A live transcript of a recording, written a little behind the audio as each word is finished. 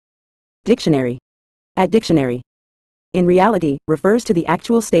Dictionary. At dictionary. In reality, refers to the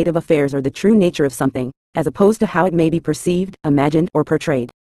actual state of affairs or the true nature of something, as opposed to how it may be perceived, imagined, or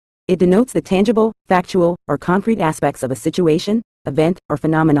portrayed. It denotes the tangible, factual, or concrete aspects of a situation, event, or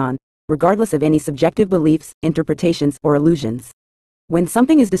phenomenon, regardless of any subjective beliefs, interpretations, or illusions. When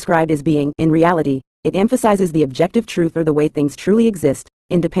something is described as being, in reality, it emphasizes the objective truth or the way things truly exist,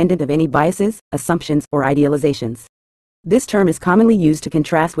 independent of any biases, assumptions, or idealizations. This term is commonly used to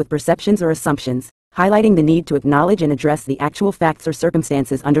contrast with perceptions or assumptions, highlighting the need to acknowledge and address the actual facts or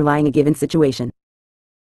circumstances underlying a given situation.